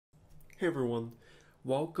Hey everyone,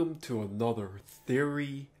 welcome to another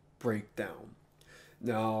theory breakdown.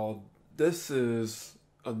 Now, this is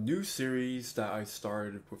a new series that I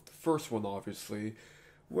started with the first one, obviously,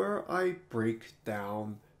 where I break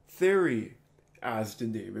down theory, as the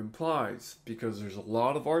name implies, because there's a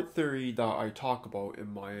lot of art theory that I talk about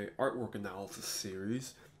in my artwork analysis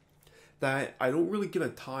series that I don't really get a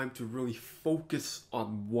time to really focus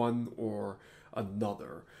on one or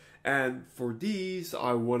another. And for these,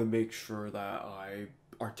 I want to make sure that I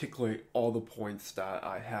articulate all the points that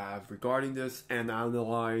I have regarding this and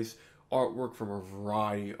analyze artwork from a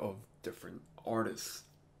variety of different artists.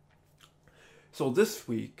 So this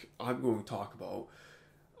week, I'm going to talk about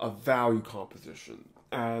a value composition.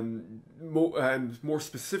 And more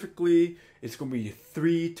specifically, it's going to be a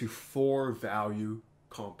 3 to 4 value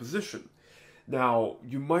composition. Now,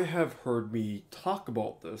 you might have heard me talk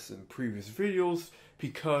about this in previous videos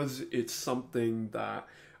because it's something that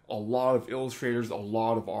a lot of illustrators, a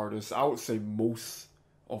lot of artists, I would say most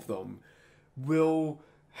of them, will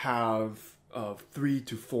have 3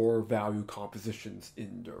 to 4 value compositions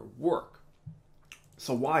in their work.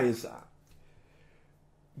 So why is that?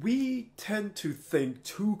 We tend to think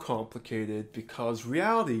too complicated because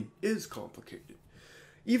reality is complicated.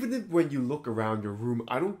 Even if when you look around your room,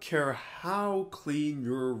 I don't care how clean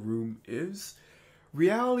your room is,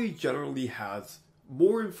 reality generally has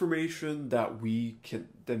more information than we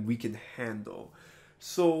can handle.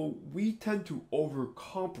 So we tend to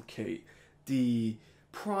overcomplicate the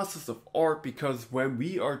process of art because when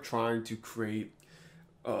we are trying to create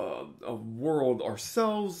a world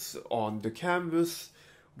ourselves on the canvas,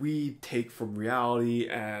 we take from reality,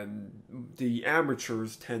 and the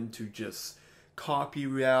amateurs tend to just copy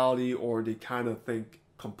reality, or they kind of think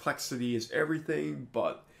complexity is everything,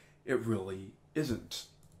 but it really isn't.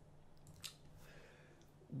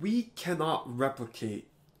 We cannot replicate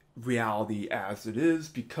reality as it is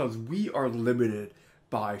because we are limited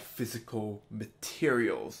by physical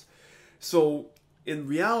materials. So in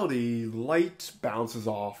reality, light bounces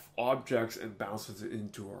off objects and bounces it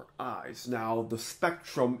into our eyes. Now, the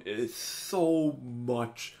spectrum is so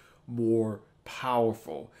much more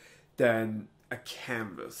powerful than a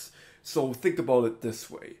canvas. So think about it this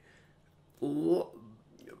way.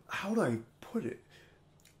 How do I put it?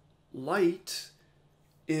 Light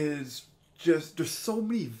is just, there's so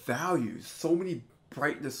many values, so many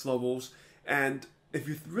brightness levels, and if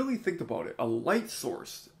you really think about it, a light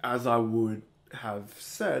source, as I would have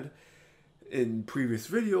said in previous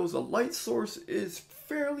videos, a light source is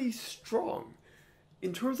fairly strong.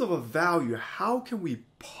 In terms of a value, how can we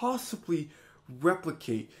possibly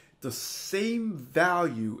replicate the same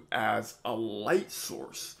value as a light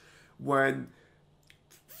source when,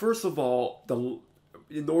 first of all,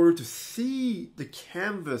 in order to see the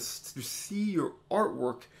canvas, to see your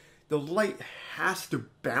artwork, the light has to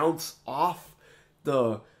bounce off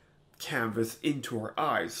the canvas into our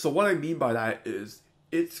eyes. So what I mean by that is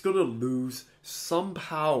it's going to lose some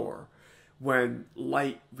power when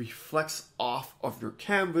light reflects off of your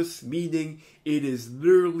canvas, meaning it is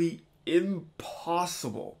literally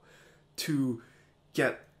impossible to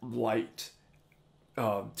get light,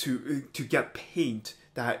 to get paint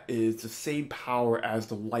that is the same power as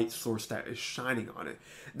the light source that is shining on it.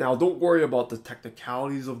 Now, don't worry about the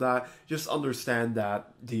technicalities of that. Just understand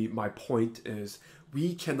that my point is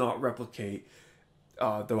we cannot replicate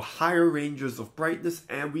the higher ranges of brightness,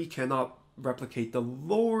 and we cannot replicate the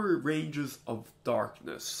lower ranges of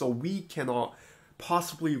darkness. So we cannot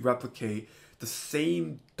possibly replicate the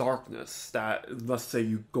same darkness that, let's say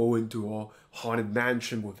you go into a haunted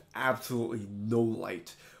mansion with absolutely no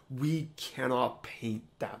light. We cannot paint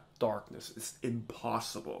that darkness. It's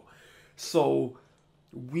impossible. So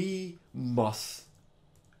we must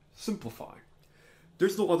simplify.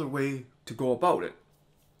 There's no other way to go about it.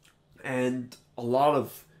 And a lot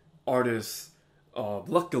of artists,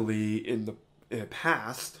 luckily in the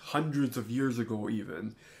past, hundreds of years ago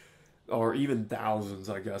even, or even thousands,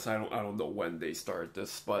 I guess, I don't know when they started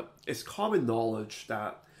this, but it's common knowledge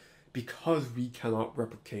that because we cannot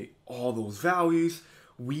replicate all those values,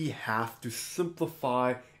 we have to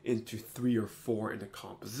simplify into 3 or 4 in the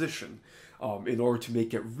composition in order to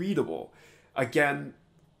make it readable. Again,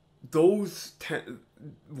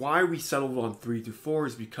 why we settled on 3 to 4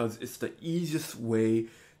 is because it's the easiest way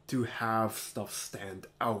to have stuff stand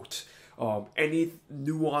out. Any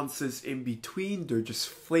nuances in between, they're just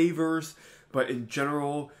flavors, but in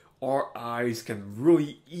general, our eyes can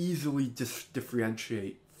really easily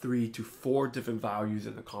differentiate 3 to 4 different values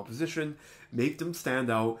in the composition, make them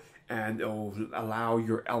stand out, and it'll allow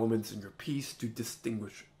your elements in your piece to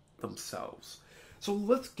distinguish themselves. So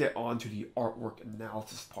let's get on to the artwork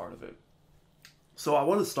analysis part of it. So I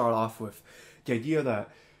want to start off with the idea that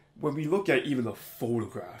when we look at even a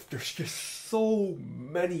photograph, there's just so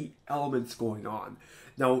many elements going on.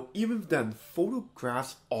 Now, even then,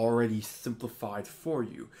 photographs already simplified for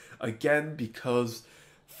you. Again, because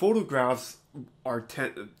photographs are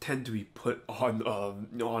tend to be put on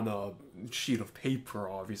a sheet of paper.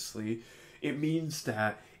 Obviously, it means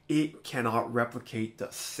that it cannot replicate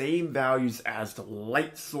the same values as the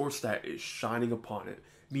light source that is shining upon it.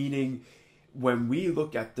 Meaning, when we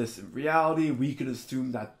look at this in reality, we can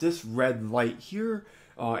assume that this red light here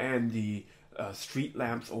and the street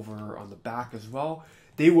lamps over on the back as well,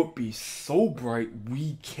 they would be so bright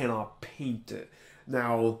we cannot paint it.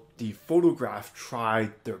 Now, the photograph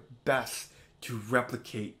tried their best to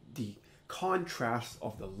replicate the contrast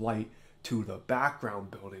of the light to the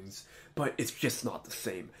background buildings, but it's just not the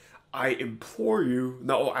same. I implore you,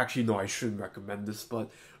 no, actually, no, I shouldn't recommend this,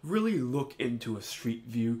 but really look into a street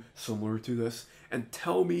view similar to this and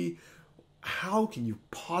tell me how can you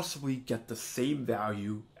possibly get the same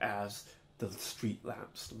value as the street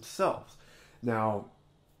lamps themselves. Now,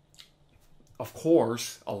 of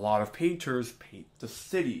course, a lot of painters paint the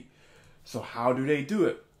city. So how do they do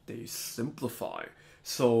it? They simplify.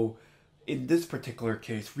 So in this particular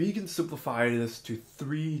case, we can simplify this to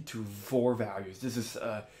 3 to 4 values. This is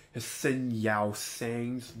Hsin Yao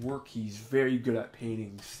Sang's work. He's very good at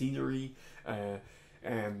painting scenery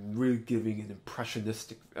and really giving an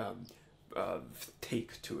impressionistic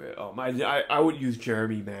take to it. I would use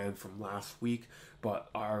Jeremy Mann from last week,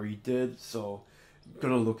 but I already did, so I'm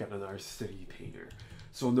gonna look at another city painter.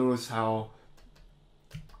 So notice how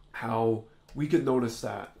we can notice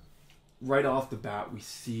that right off the bat we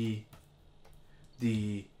see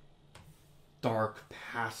the dark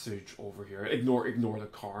passage over here. Ignore the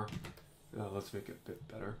car. Let's make it a bit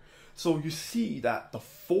better. So you see that the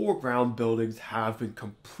foreground buildings have been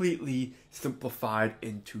completely simplified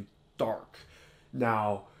into dark.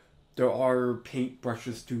 Now, there are paint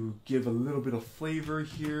brushes to give a little bit of flavor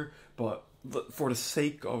here, but for the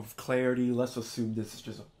sake of clarity, let's assume this is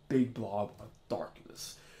just a big blob of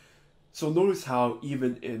darkness. So notice how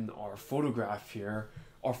even in our photograph here,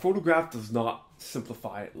 our photograph does not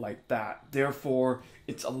simplify it like that. Therefore,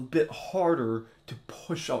 it's a bit harder to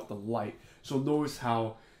push out the light. So notice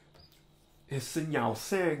how Hsin Yao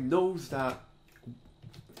Sang knows that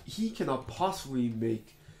he cannot possibly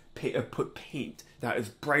put paint that is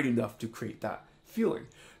bright enough to create that feeling.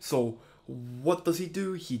 So what does he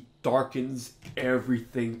do? He darkens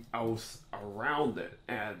everything else around it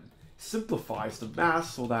and simplifies the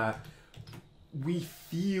mask so that we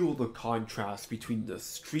feel the contrast between the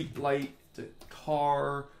street light, the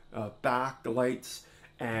car, backlights,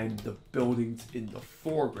 and the buildings in the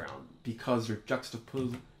foreground because they're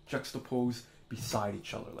juxtaposed beside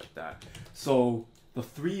each other like that. So the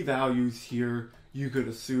 3 values here you could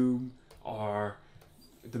assume are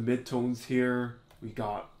the midtones here. We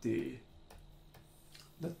got the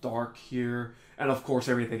dark here, and of course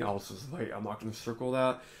everything else is light. I'm not going to circle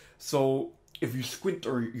that. So if you squint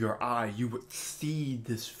your eye, you would see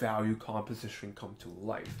this value composition come to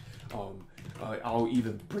life. I'll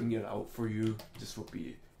even bring it out for you. This will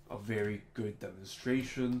be a very good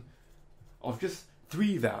demonstration of just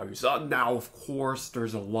 3 values. Now, of course,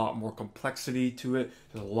 there's a lot more complexity to it.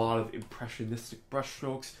 There's a lot of impressionistic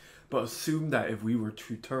brushstrokes, but assume that if we were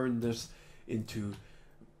to turn this into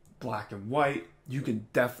black and white, you can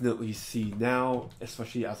definitely see now,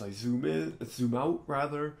 especially as I zoom out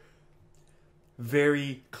rather,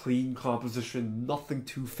 very clean composition, nothing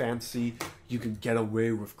too fancy. You can get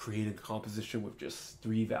away with creating composition with just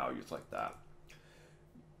 3 values like that.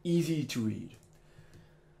 Easy to read.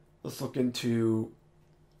 Let's look into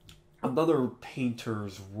another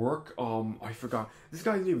painter's work. I forgot. This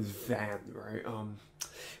guy's name is Van, right?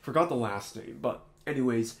 Forgot the last name. But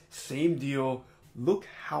anyways, same deal. Look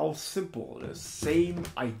how simple it is. Same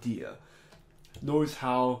idea. Notice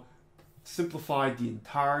how simplified the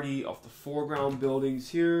entirety of the foreground buildings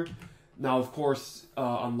here. Now, of course,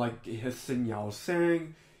 unlike Hsin Yao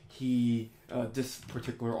Sang, this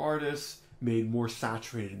particular artist made more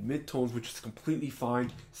saturated midtones, which is completely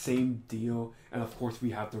fine. Same deal. And of course, we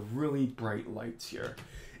have the really bright lights here.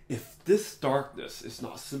 If this darkness is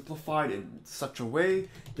not simplified in such a way,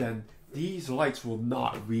 then these lights will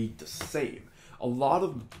not read the same. A lot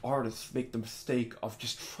of artists make the mistake of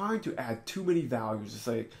just trying to add too many values. It's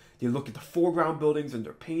like they look at the foreground buildings and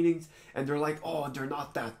their paintings, and they're like, oh, they're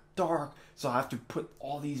not that dark, so I have to put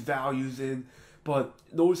all these values in. But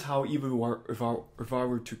notice how even if I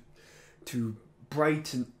were to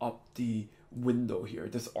brighten up the window here,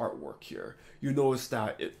 this artwork here, you notice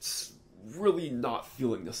that it's really not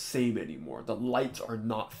feeling the same anymore. The lights are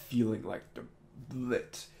not feeling like they're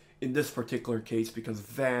lit in this particular case because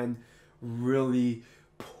Van really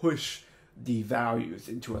pushed the values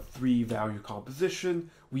into a 3-value composition.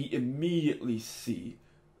 We immediately see,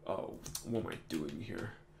 oh, what am I doing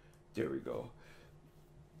here? There we go.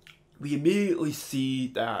 We immediately see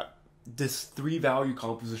that this 3-value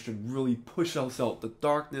composition really pushes out the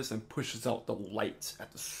darkness and pushes out the light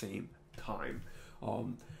at the same time.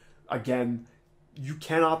 Again, you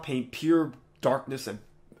cannot paint pure darkness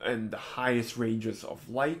and the highest ranges of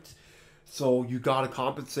light, so you gotta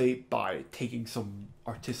compensate by taking some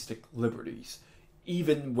artistic liberties,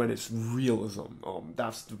 even when it's realism.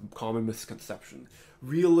 That's the common misconception.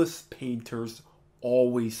 Realist painters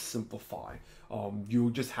always simplify.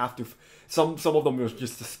 You just have to. Some of them are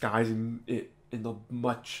just disguising it in a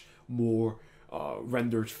much more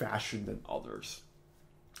rendered fashion than others.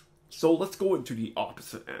 So let's go into the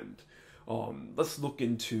opposite end. Let's look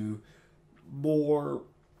into more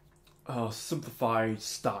simplified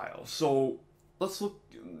style. So let's look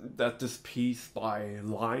at this piece by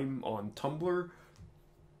Lime on Tumblr.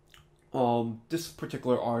 This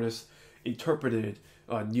particular artist interpreted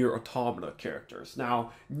Nier Automata characters.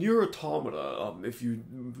 Now, Nier Automata, if you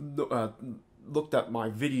looked at my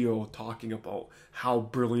video talking about how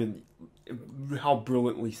brilliantly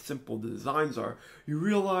simple the designs are, you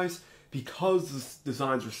realize because the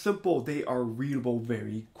designs are simple, they are readable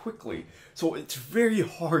very quickly. So it's very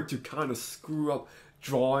hard to kind of screw up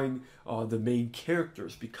drawing the main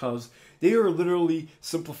characters because they are literally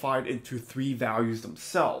simplified into 3 values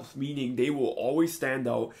themselves, meaning they will always stand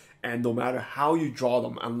out, and no matter how you draw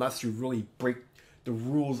them, unless you really break the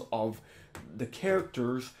rules of the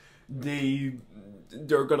characters,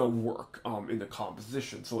 they're gonna work in the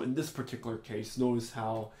composition. So in this particular case, notice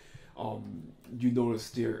how you notice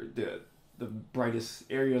the brightest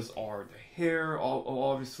areas are the hair,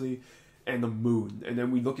 obviously, and the moon. And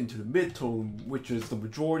then we look into the mid-tone, which is the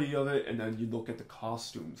majority of it, and then you look at the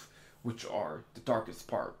costumes, which are the darkest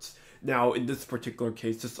parts. Now, in this particular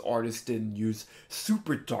case, this artist didn't use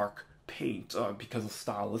super dark paint because of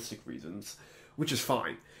stylistic reasons, which is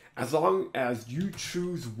fine. As long as you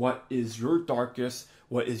choose what is your darkest,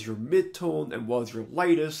 what is your mid-tone, and what is your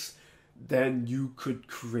lightest, then you could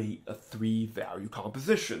create a 3-value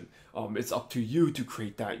composition. It's up to you to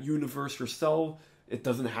create that universe yourself. It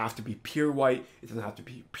doesn't have to be pure white, it doesn't have to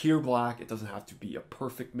be pure black, it doesn't have to be a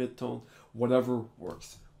perfect mid-tone, whatever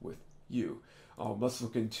works with you. Let's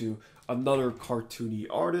look into another cartoony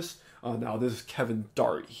artist. Now this is Kevin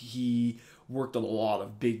Dart. He worked on a lot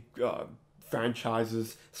of big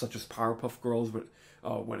franchises such as Powerpuff Girls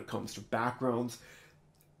when it comes to backgrounds.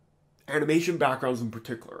 Animation backgrounds in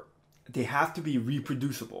particular, they have to be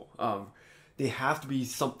reproducible. They have to be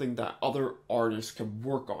something that other artists can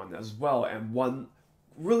work on as well. And one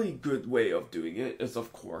really good way of doing it is,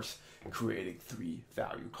 of course, creating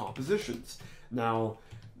 3-value compositions. Now,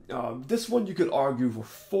 this one you could argue for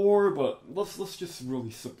 4, but let's just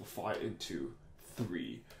really simplify it into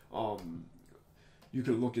 3. You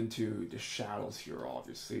could look into the shadows here,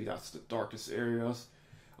 obviously. That's the darkest areas.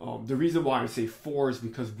 The reason why I say 4 is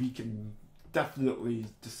because we can definitely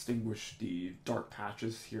distinguish the dark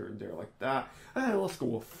patches here and there like that. Let's go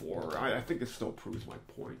with 4. I think it still proves my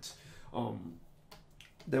point.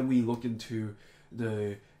 Then we look into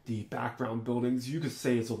the background buildings. You could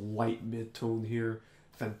say it's a light mid-tone here.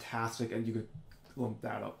 Fantastic, and you could lump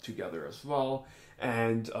that up together as well.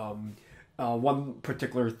 And one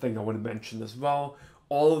particular thing I want to mention as well,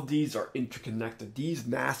 all of these are interconnected. These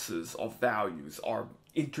masses of values are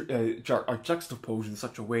juxtaposed in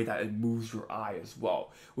such a way that it moves your eye as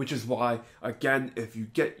well. Which is why, again, if you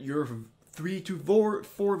get your 3 to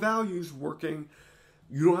 4 values working,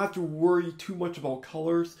 you don't have to worry too much about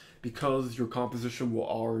colors because your composition will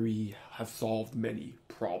already have solved many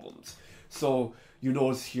problems. So you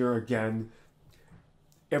notice here again,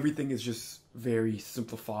 everything is just very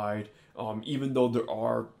simplified. Even though there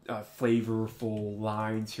are flavorful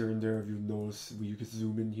lines here and there, if you notice, you can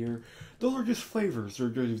zoom in here. Those are just flavors. They're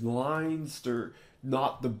just lines. They're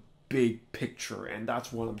not the big picture, and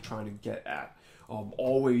that's what I'm trying to get at.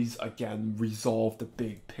 Always, again, resolve the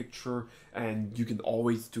big picture, and you can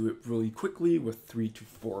always do it really quickly with 3 to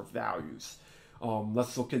 4 values.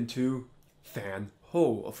 Let's look into Fan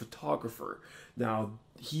Ho, a photographer. Now,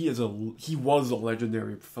 he was a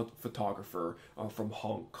legendary photographer from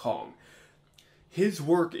Hong Kong. His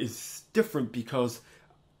work is different because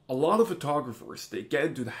a lot of photographers, they get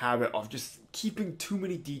into the habit of just keeping too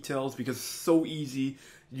many details because it's so easy.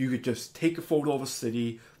 You could just take a photo of a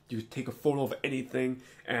city, you could take a photo of anything,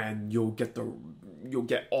 and you'll get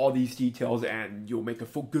all these details, and you'll make a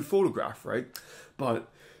good photograph, right? But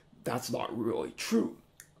that's not really true.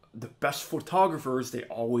 the best photographers, they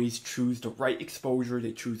always choose the right exposure,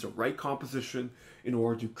 they choose the right composition in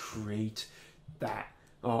order to create that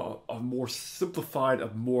a more simplified,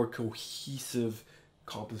 a more cohesive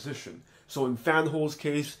composition. So in Fan Ho's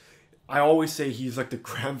case, I always say he's like the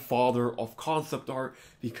grandfather of concept art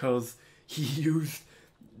because he used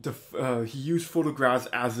photographs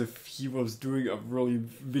as if he was doing a really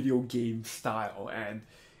video game style, and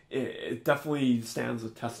it definitely stands the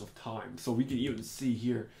test of time. So we can even see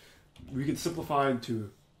here, we can simplify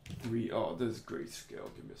into three. Oh, this is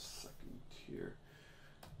grayscale. Give me a second here.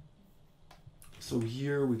 So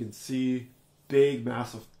here we can see big,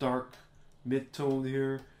 massive, dark mid-tone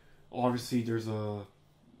here. Obviously, there's a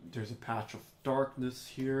patch of darkness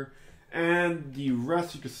here, and the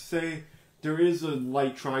rest you could say there is a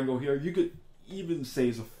light triangle here. You could even say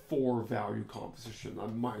it's a 4-value composition. I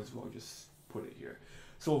might as well just put it here.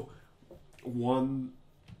 So 1,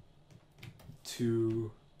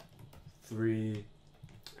 2, 3,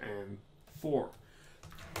 and 4.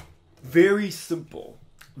 Very simple.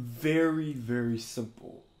 Very, very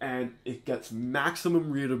simple. And it gets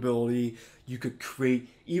maximum readability. You could create,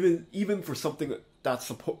 even for something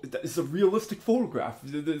that is a realistic photograph.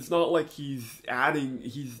 It's not like he's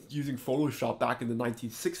using Photoshop back in the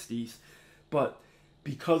 1960s, but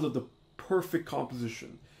because of the perfect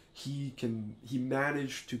composition, he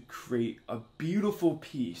managed to create a beautiful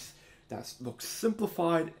piece that looks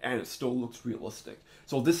simplified and it still looks realistic.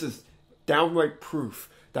 So this is downright proof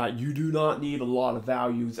that you do not need a lot of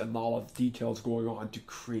values and a lot of details going on to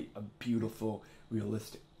create a beautiful,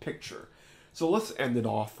 realistic picture. So let's end it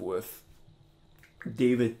off with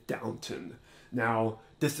David Downton. Now,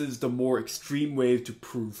 this is the more extreme way to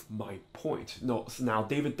prove my point. No, so now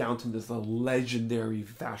David Downton is a legendary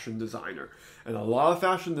fashion designer, and a lot of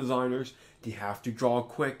fashion designers, they have to draw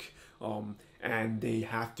quick, and they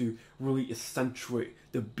have to really accentuate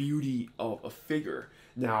the beauty of a figure.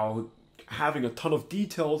 Now, having a ton of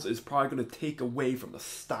details is probably going to take away from the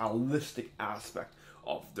stylistic aspect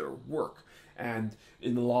of their work. And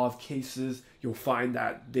in a lot of cases, you'll find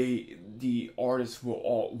that the artists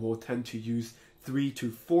will tend to use 3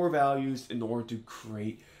 to 4 values in order to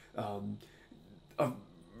create, I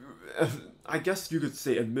guess you could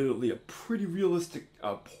say, admittedly, a pretty realistic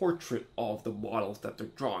portrait of the models that they're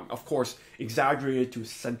drawing. Of course, exaggerated to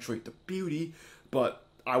accentuate the beauty, but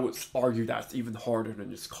I would argue that's even harder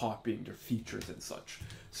than just copying their features and such.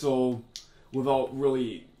 So, I don't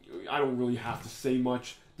really have to say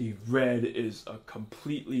much. The red is a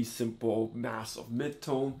completely simple mass of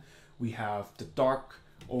midtone. We have the dark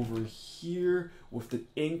over here with the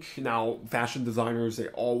ink. Now, fashion designers, they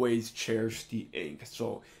always cherish the ink.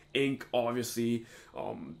 So ink, obviously,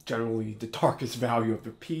 generally the darkest value of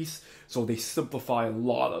their piece. So they simplify a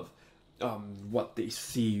lot of what they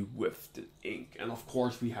see with the ink. And of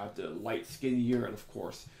course, we have the light skin here, and of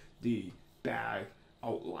course, the bag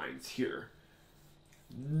outlines here.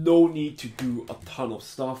 No need to do a ton of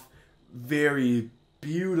stuff. Very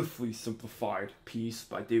beautifully simplified piece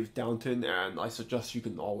by David Downton, and I suggest you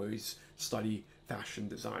can always study fashion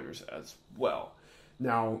designers as well.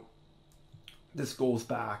 Now, this goes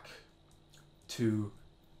back to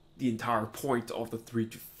the entire point of the 3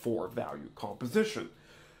 to 4 value composition.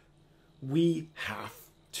 We have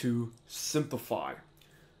to simplify.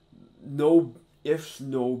 No ifs,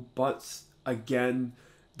 no buts. Again,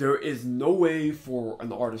 there is no way for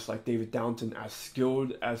an artist like David Downton, as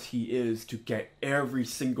skilled as he is, to get every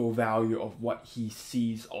single value of what he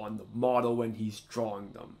sees on the model when he's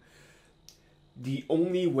drawing them. The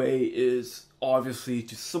only way is obviously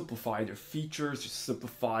to simplify their features, to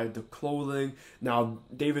simplify the clothing. Now,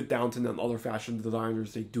 David Downton and other fashion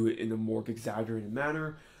designers, they do it in a more exaggerated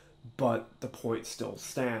manner, but the point still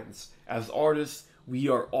stands. As artists, we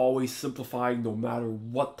are always simplifying no matter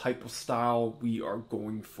what type of style we are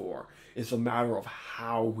going for. It's a matter of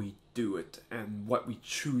how we do it and what we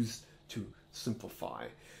choose to simplify.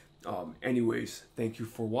 Anyways, thank you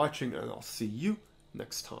for watching, and I'll see you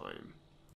next time.